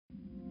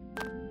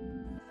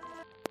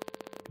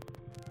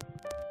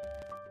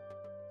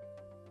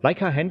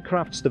Leica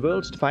handcrafts the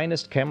world's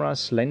finest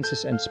cameras,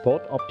 lenses and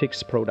sport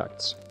optics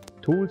products,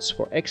 tools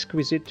for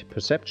exquisite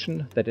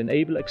perception that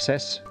enable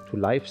access to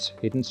life's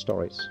hidden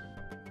stories.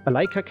 A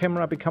Leica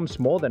camera becomes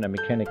more than a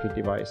mechanical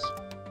device,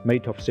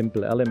 made of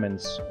simple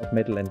elements of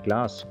metal and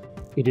glass.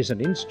 It is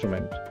an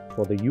instrument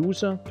for the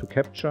user to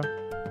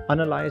capture,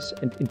 analyze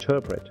and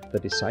interpret the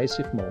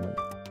decisive moment.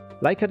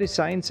 Leica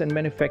designs and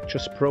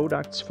manufactures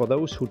products for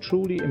those who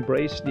truly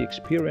embrace the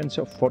experience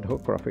of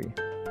photography,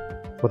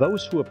 for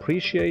those who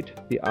appreciate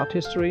the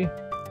artistry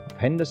of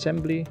hand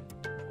assembly,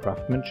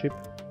 craftsmanship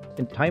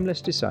and timeless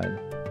design,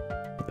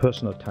 a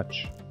personal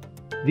touch.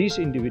 These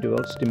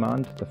individuals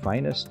demand the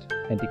finest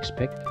and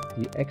expect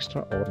the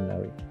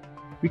extraordinary.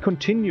 We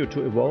continue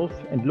to evolve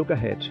and look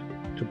ahead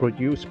to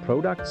produce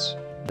products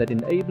that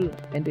enable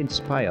and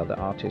inspire the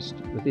artist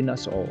within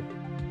us all.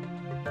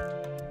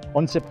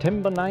 On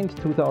September 9,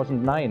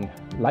 2009,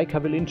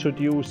 Leica will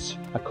introduce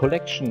a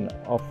collection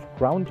of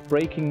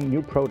groundbreaking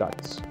new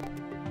products,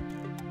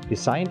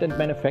 designed and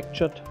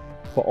manufactured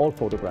for all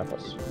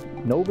photographers,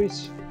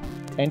 novice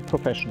and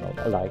professional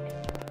alike.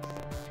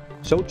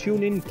 So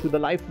tune in to the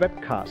live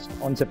webcast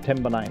on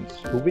September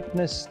 9th to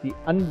witness the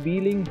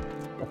unveiling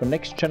of a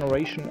next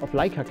generation of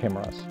Leica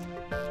cameras.